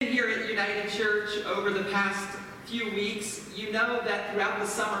United Church over the past few weeks, you know that throughout the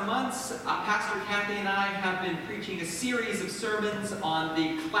summer months, Pastor Kathy and I have been preaching a series of sermons on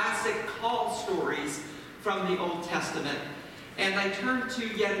the classic call stories from the Old Testament. And I turn to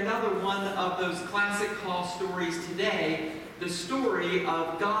yet another one of those classic call stories today, the story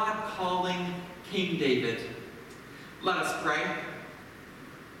of God calling King David. Let us pray.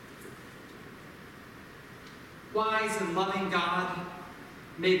 Wise and loving God,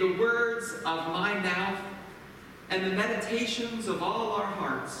 may the words of my mouth and the meditations of all our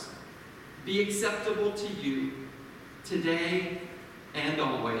hearts be acceptable to you today and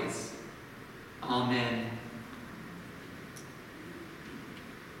always. Amen.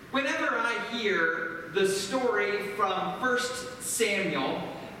 Whenever I hear the story from 1 Samuel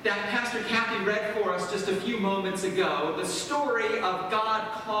that Pastor Kathy read for us just a few moments ago, the story of God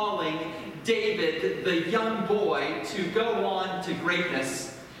calling David, the young boy, to go on to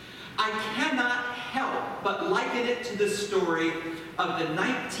greatness, I cannot help but liken it to the story of the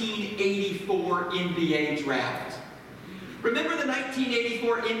 1984 NBA draft. Remember the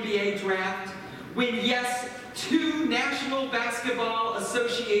 1984 NBA draft? When, yes, two National Basketball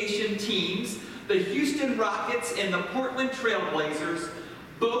Association teams, the Houston Rockets and the Portland Trail Blazers,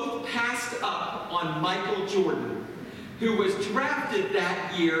 both passed up on Michael Jordan, who was drafted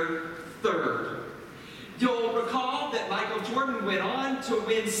that year third. You'll recall that Michael Jordan went on to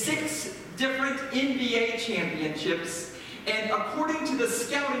win 6 different NBA championships, and according to the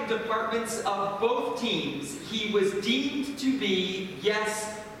scouting departments of both teams, he was deemed to be,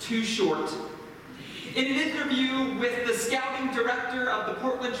 yes, too short. In an interview with the scouting director of the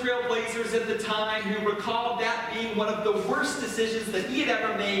Portland Trail Blazers at the time, who recalled that being one of the worst decisions that he had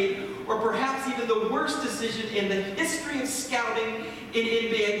ever made, or perhaps even the worst decision in the history of scouting in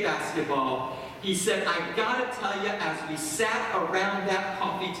NBA basketball, he said, "I've got to tell you, as we sat around that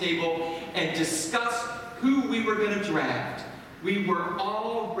coffee table and discussed who we were going to draft, we were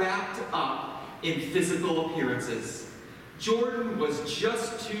all wrapped up in physical appearances. Jordan was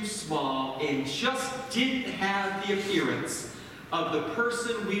just too small and just didn't have the appearance of the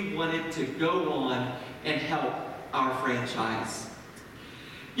person we wanted to go on and help our franchise."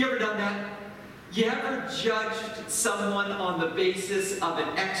 You ever done that? You ever judged someone on the basis of an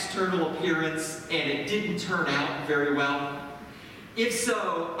external appearance and it didn't turn out very well? If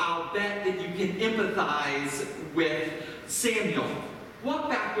so, I'll bet that you can empathize with Samuel. Walk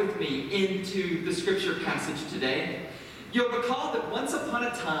back with me into the scripture passage today. You'll recall that once upon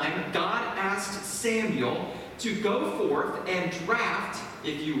a time, God asked Samuel to go forth and draft,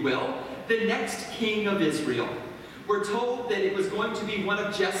 if you will, the next king of Israel. We're told that it was going to be one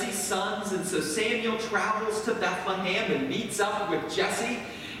of Jesse's sons, and so Samuel travels to Bethlehem and meets up with Jesse.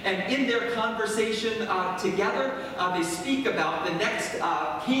 And in their conversation together, they speak about the next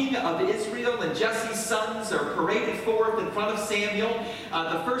king of Israel, and Jesse's sons are paraded forth in front of Samuel,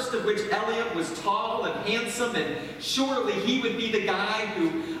 the first of which, Eliab, was tall and handsome, and surely he would be the guy who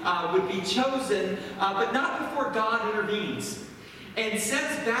would be chosen, but not before God intervenes and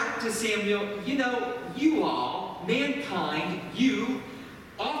says back to Samuel, you know, you all, mankind, you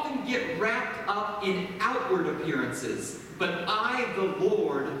often get wrapped up in outward appearances, but I, the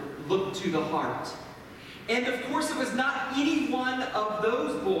Lord, look to the heart. And of course, it was not any one of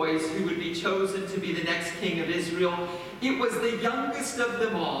those boys who would be chosen to be the next king of Israel. It was the youngest of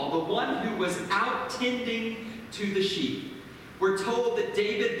them all, the one who was out tending to the sheep. We're told that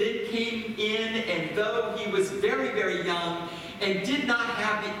David then came in, and though he was very, very young and did not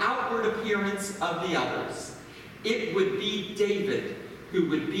have the outward appearance of the others, it would be David who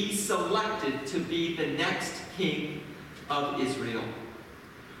would be selected to be the next king of Israel.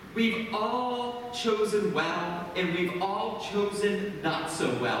 We've all chosen well, and we've all chosen not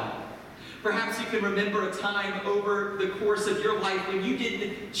so well. Perhaps you can remember a time over the course of your life when you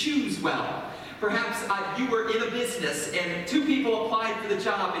didn't choose well. Perhaps you were in a business and 2 people applied for the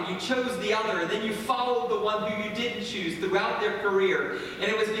job and you chose the other, and then you followed the one who you didn't choose throughout their career. And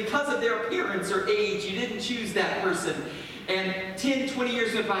it was because of their appearance or age you didn't choose that person. And 10, 20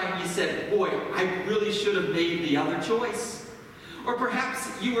 years went by and you said, boy, I really should have made the other choice. Or perhaps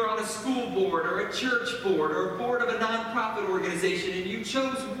you were on a school board or a church board or a board of a nonprofit organization, and you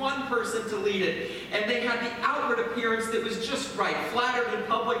chose one person to lead it, and they had the outward appearance that was just right, flattered in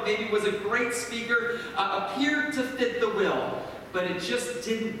public, maybe was a great speaker, appeared to fit the will, but it just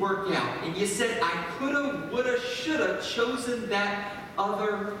didn't work out. And you said, I coulda, woulda, shoulda chosen that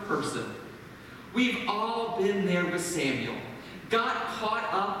other person. We've all been there with Samuel, got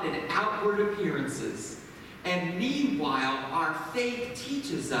caught up in outward appearances. And meanwhile, our faith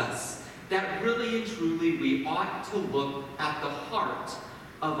teaches us that really and truly we ought to look at the heart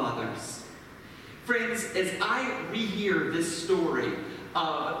of others. Friends, as I rehear this story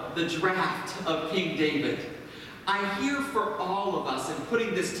of the draft of King David, I hear for all of us, in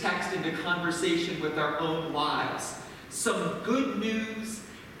putting this text into conversation with our own lives, some good news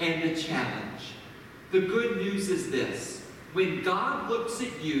and a challenge. The good news is this: when God looks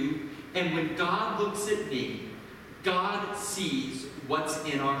at you and when God looks at me, God sees what's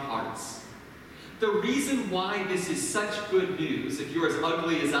in our hearts. The reason why this is such good news, if you're as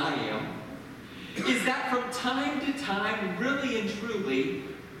ugly as I am, is that from time to time, really and truly,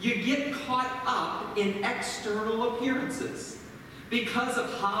 you get caught up in external appearances. Because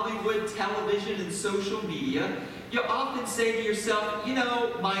of Hollywood, television, and social media, you often say to yourself, you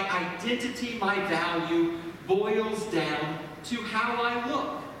know, my identity, my value boils down to how I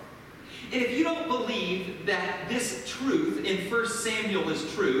look. And if you don't believe that this truth in 1 Samuel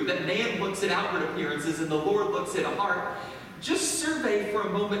is true, that man looks at outward appearances and the Lord looks at a heart, just survey for a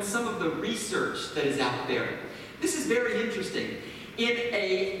moment some of the research that is out there. This is very interesting. In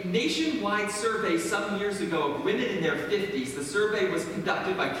a nationwide survey some years ago of women in their 50s, the survey was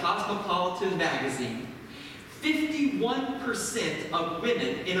conducted by Cosmopolitan magazine, 51% of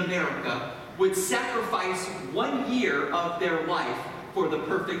women in America would sacrifice 1 year of their life for the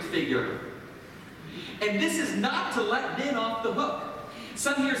perfect figure. And this is not to let men off the hook.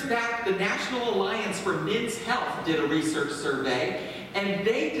 Some years back, the National Alliance for Men's Health did a research survey, and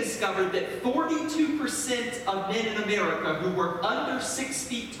they discovered that 42% of men in America who were under 6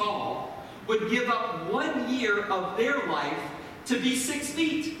 feet tall would give up 1 year of their life to be 6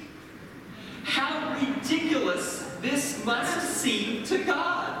 feet. How ridiculous this must seem to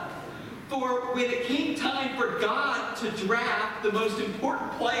God. For when it came time for God to draft the most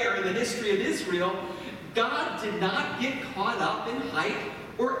important player in the history of Israel, God did not get caught up in height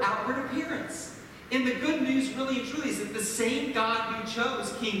or outward appearance. And the good news really and truly is that the same God who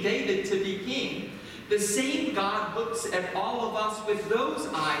chose King David to be king, the same God looks at all of us with those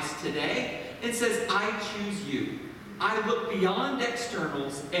eyes today and says, I choose you. I look beyond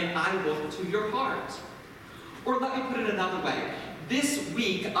externals and I look to your heart. Or let me put it another way. This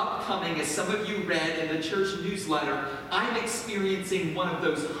week, upcoming, as some of you read in the church newsletter, I'm experiencing one of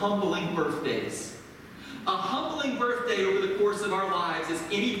those humbling birthdays. A humbling birthday over the course of our lives is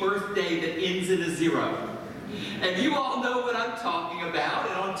any birthday that ends in a 0. And you all know what I'm talking about.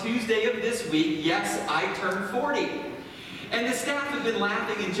 And on Tuesday of this week, yes, I turned 40. And the staff have been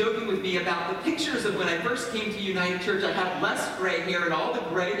laughing and joking with me about the pictures of when I first came to United Church. I had less gray hair and all the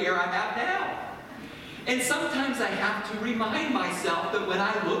gray hair I have now. And sometimes I have to remind myself that when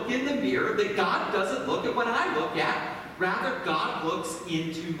I look in the mirror, that God doesn't look at what I look at. Rather, God looks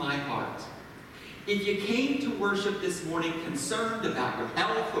into my heart. If you came to worship this morning concerned about your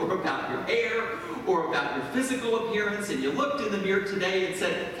health or about your hair or about your physical appearance, and you looked in the mirror today and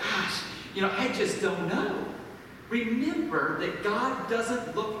said, gosh, I just don't know. Remember that God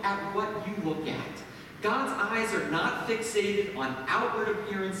doesn't look at what you look at. God's eyes are not fixated on outward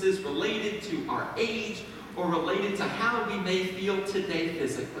appearances related to our age or related to how we may feel today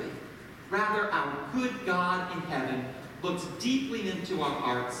physically. Rather, our good God in heaven looks deeply into our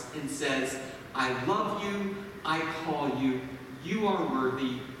hearts and says, I love you, I call you, you are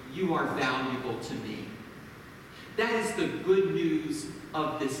worthy, you are valuable to me. That is the good news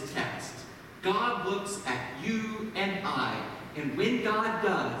of this text. God looks at you and I, and when God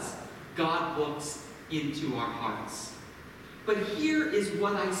does, God looks into our hearts. But here is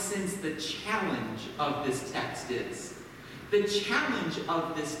what I sense the challenge of this text is. The challenge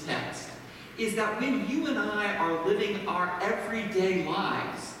of this text is that when you and I are living our everyday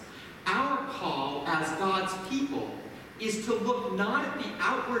lives, our call as God's people is to look not at the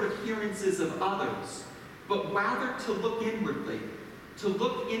outward appearances of others, but rather to look inwardly, to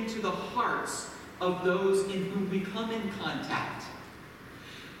look into the hearts of those in whom we come in contact.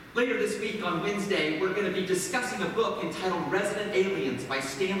 Later this week on Wednesday, we're going to be discussing a book entitled Resident Aliens by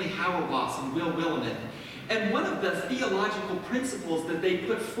Stanley Hauerwas and Will Willimon. And one of the theological principles that they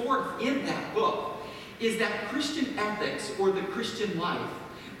put forth in that book is that Christian ethics, or the Christian life,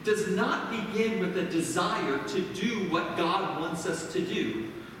 does not begin with a desire to do what God wants us to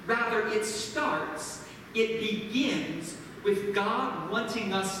do. Rather, it begins with God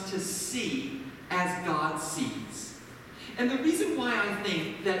wanting us to see as God sees. And the reason why I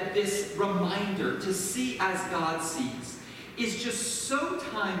think that this reminder to see as God sees is just so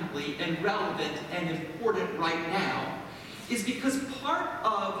timely and relevant and important right now is because part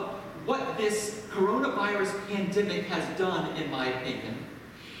of what this coronavirus pandemic has done, in my opinion,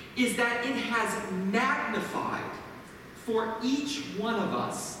 is that it has magnified for each one of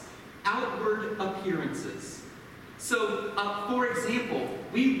us outward appearances. So, for example,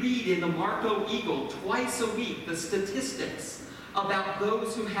 we read in the Marco Eagle twice a week the statistics about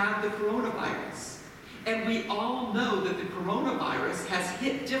those who have the coronavirus. And we all know that the coronavirus has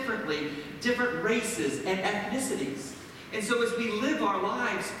hit differently different races and ethnicities. And so as we live our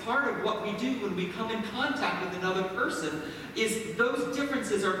lives, part of what we do when we come in contact with another person is those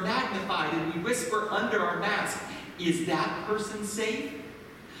differences are magnified and we whisper under our mask, is that person safe?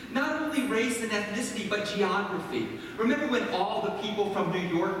 Not only race and ethnicity, but geography. Remember when all the people from New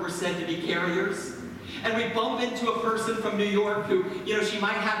York were said to be carriers? And we bump into a person from New York who, she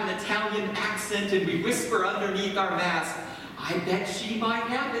might have an Italian accent, and we whisper underneath our mask, I bet she might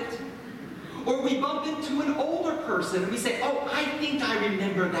have it. Or we bump into an older person and we say, oh, I think I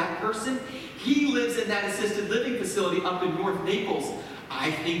remember that person. He lives in that assisted living facility up in North Naples.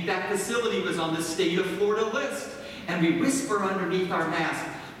 I think that facility was on the state of Florida list. And we whisper underneath our mask,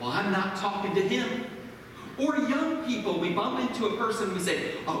 well, I'm not talking to him. Or young people, we bump into a person and we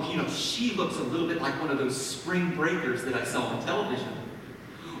say, oh, she looks a little bit like one of those spring breakers that I saw on television.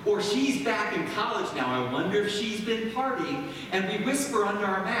 Or she's back in college now, I wonder if she's been partying. And we whisper under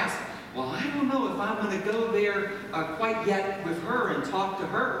our mask, well, I don't know if I'm going to go there quite yet with her and talk to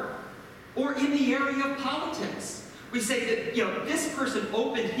her. Or in the area of politics, we say that, this person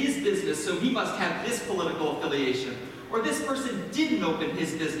opened his business, so he must have this political affiliation. Or this person didn't open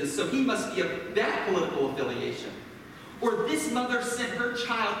his business, so he must be of that political affiliation. Or this mother sent her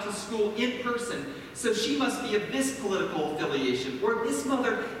child to school in person, so she must be of this political affiliation. Or this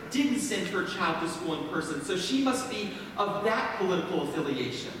mother didn't send her child to school in person, so she must be of that political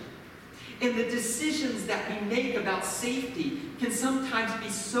affiliation. And the decisions that we make about safety can sometimes be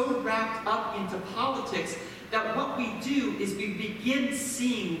so wrapped up into politics that what we do is we begin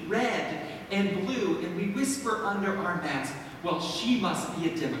seeing red and blue, and we whisper under our mask, well, she must be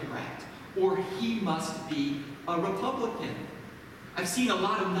a Democrat, or he must be a Republican. I've seen a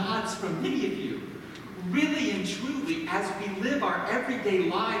lot of nods from many of you. Really and truly, as we live our everyday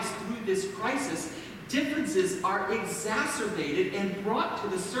lives through this crisis, differences are exacerbated and brought to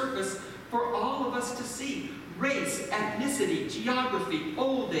the surface for all of us to see. Race, ethnicity, geography,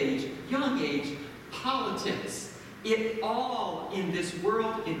 old age, young age, politics. It all in this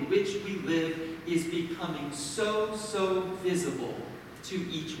world in which we live is becoming so visible to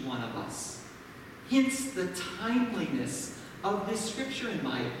each one of us. Hence the timeliness of this scripture, in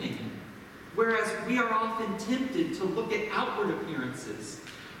my opinion. Whereas we are often tempted to look at outward appearances,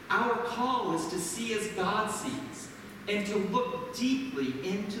 our call is to see as God sees and to look deeply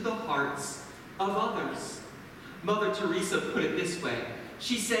into the hearts of others. Mother Teresa put it this way.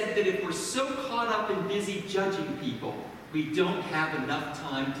 She said that if we're so caught up and busy judging people, we don't have enough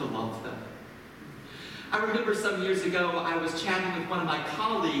time to love them. I remember some years ago, I was chatting with one of my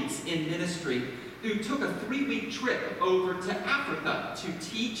colleagues in ministry who took a 3-week trip over to Africa to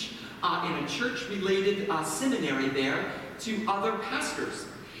teach in a church-related seminary there to other pastors.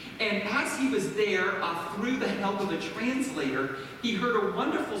 And as he was there, through the help of a translator, he heard a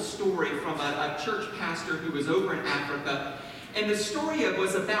wonderful story from a church pastor who was over in Africa. And the story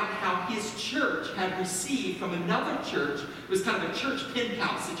was about how his church had received from another church, it was kind of a church pen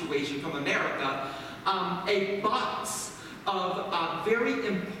pal situation from America, a box of very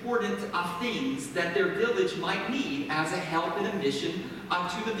important things that their village might need as a help and a mission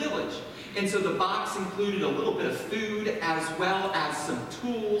to the village. And so the box included a little bit of food as well as some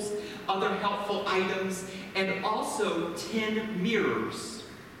tools, other helpful items, and also 10 mirrors.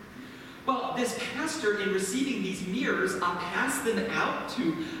 Well, this pastor, in receiving these mirrors, passed them out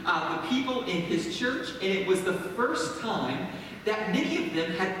to the people in his church, and it was the first time that many of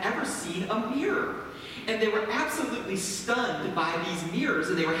them had ever seen a mirror. And they were absolutely stunned by these mirrors,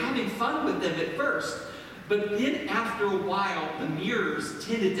 and they were having fun with them at first. But then after a while, the mirrors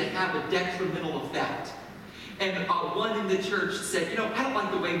tended to have a detrimental effect. And one in the church said, I don't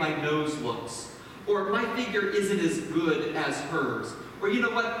like the way my nose looks. Or my figure isn't as good as hers. Or you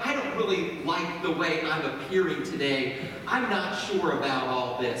know what, I don't really like the way I'm appearing today. I'm not sure about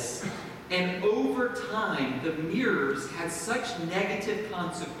all this. And over time, the mirrors had such negative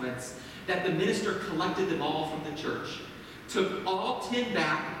consequence that the minister collected them all from the church, took all 10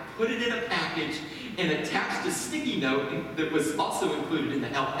 back, put it in a package, and attached a sticky note that was also included in the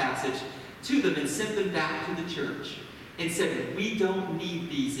help passage to them and sent them back to the church and said, we don't need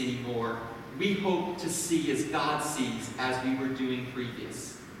these anymore. We hope to see as God sees, as we were doing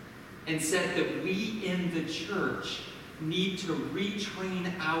previous. And said that we in the church need to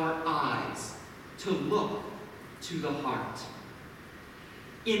retrain our eyes to look to the heart.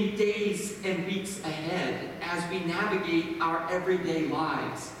 In days and weeks ahead, as we navigate our everyday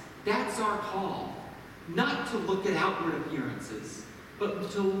lives, that's our call. not to look at outward appearances,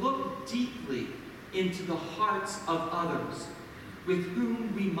 but to look deeply into the hearts of others with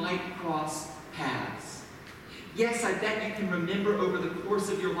whom we might cross paths. Yes, I bet you can remember over the course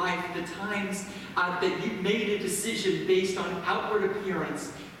of your life the times that you made a decision based on outward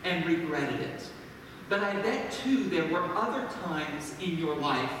appearance and regretted it. But I bet, too, there were other times in your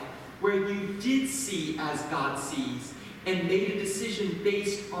life where you did see as God sees and made a decision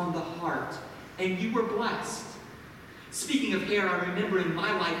based on the heart, and you were blessed. Speaking of hair, I remember in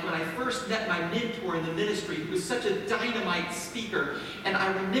my life when I first met my mentor in the ministry, who was such a dynamite speaker, and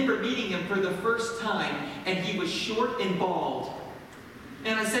I remember meeting him for the first time, and he was short and bald.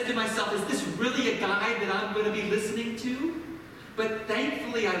 And I said to myself, is this really a guy that I'm going to be listening to? But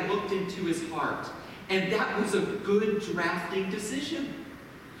thankfully I looked into his heart, and that was a good drafting decision.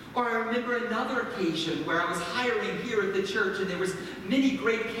 Or I remember another occasion where I was hiring here at the church, and there was many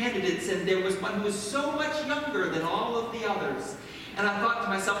great candidates, and there was one who was so much younger than all of the others. And I thought to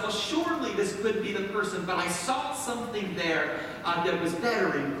myself, well, surely this could be the person, but I saw something there that was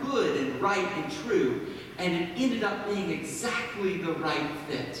better and good and right and true, and it ended up being exactly the right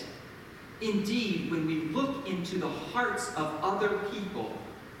fit. Indeed, when we look into the hearts of other people,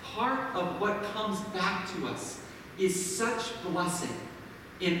 part of what comes back to us is such blessing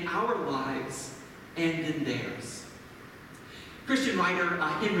in our lives and in theirs. Christian writer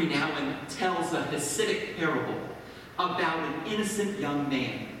Henry Nouwen tells a Hasidic parable about an innocent young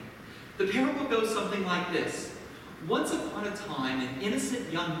man. The parable goes something like this. Once upon a time, an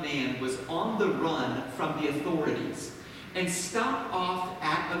innocent young man was on the run from the authorities and stopped off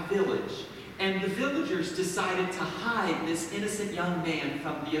at a village. And the villagers decided to hide this innocent young man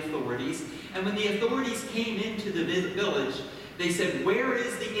from the authorities. And when the authorities came into the village, they said, "Where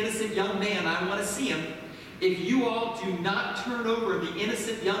is the innocent young man? I want to see him. If you all do not turn over the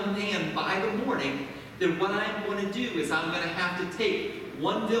innocent young man by the morning, then what I'm going to do is I'm going to have to take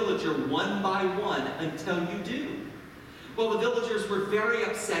one villager one by one until you do." Well, the villagers were very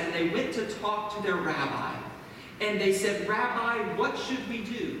upset, and they went to talk to their rabbi. And they said, "Rabbi, what should we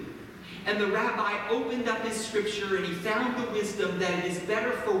do?" And the rabbi opened up his scripture, and he found the wisdom that it is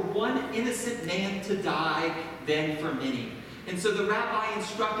better for one innocent man to die than for many. And so the rabbi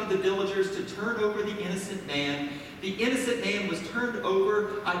instructed the villagers to turn over the innocent man. The innocent man was turned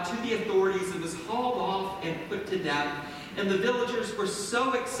over to the authorities and was hauled off and put to death. And the villagers were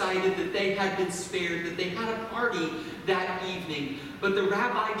so excited that they had been spared that they had a party that evening. But the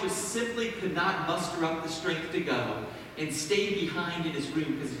rabbi just simply could not muster up the strength to go and stayed behind in his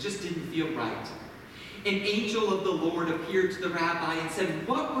room because it just didn't feel right. An angel of the Lord appeared to the rabbi and said,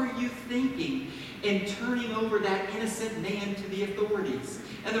 "What were you thinking in turning over that innocent man to the authorities?"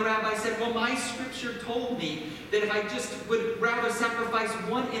 And the rabbi said, "Well, my scripture told me that if I just would rather sacrifice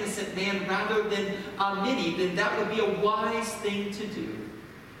one innocent man rather than many, then that would be a wise thing to do."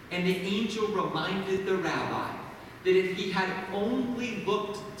 And the angel reminded the rabbi that if he had only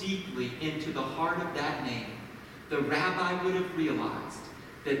looked deeply into the heart of that man, the rabbi would have realized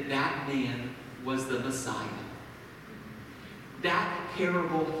that that man was the Messiah. That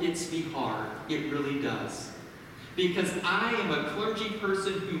parable hits me hard. It really does. Because I am a clergy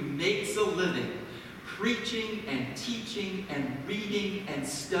person who makes a living preaching and teaching and reading and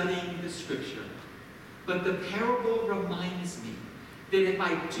studying the scripture. But the parable reminds me that if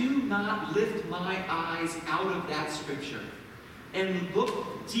I do not lift my eyes out of that scripture and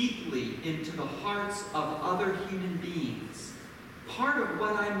look deeply into the hearts of other human beings, part of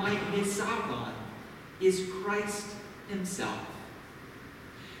what I might miss out on is Christ himself.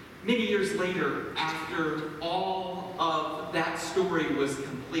 Many years later, after all of that story was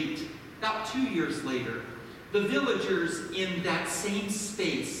complete, about 2 years later, the villagers in that same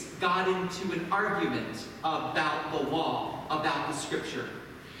space got into an argument about the law, about the scripture.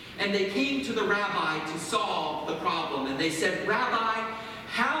 And they came to the rabbi to solve the problem. And they said, "Rabbi,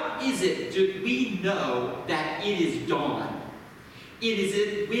 how is it do we know that it is dawn? Is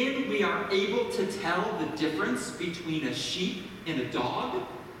it when we are able to tell the difference between a sheep and a dog?"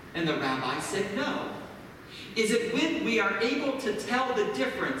 And the rabbi said, "No." "Is it when we are able to tell the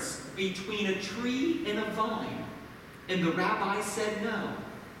difference between a tree and a vine?" And the rabbi said, "No."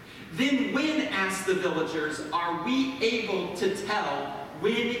 "Then when," asked the villagers, "are we able to tell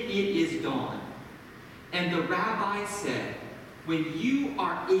when it is dawn?" And the rabbi said, "When you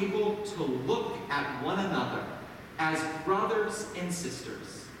are able to look at one another as brothers and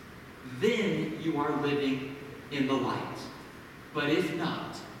sisters, then you are living in the light. But if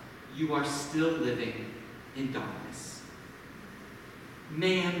not, you are still living in darkness."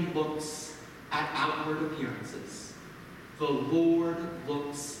 Man looks at outward appearances. The Lord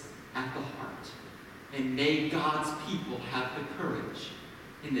looks at the heart. And may God's people have the courage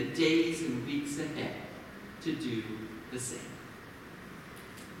in the days and weeks ahead to do the same.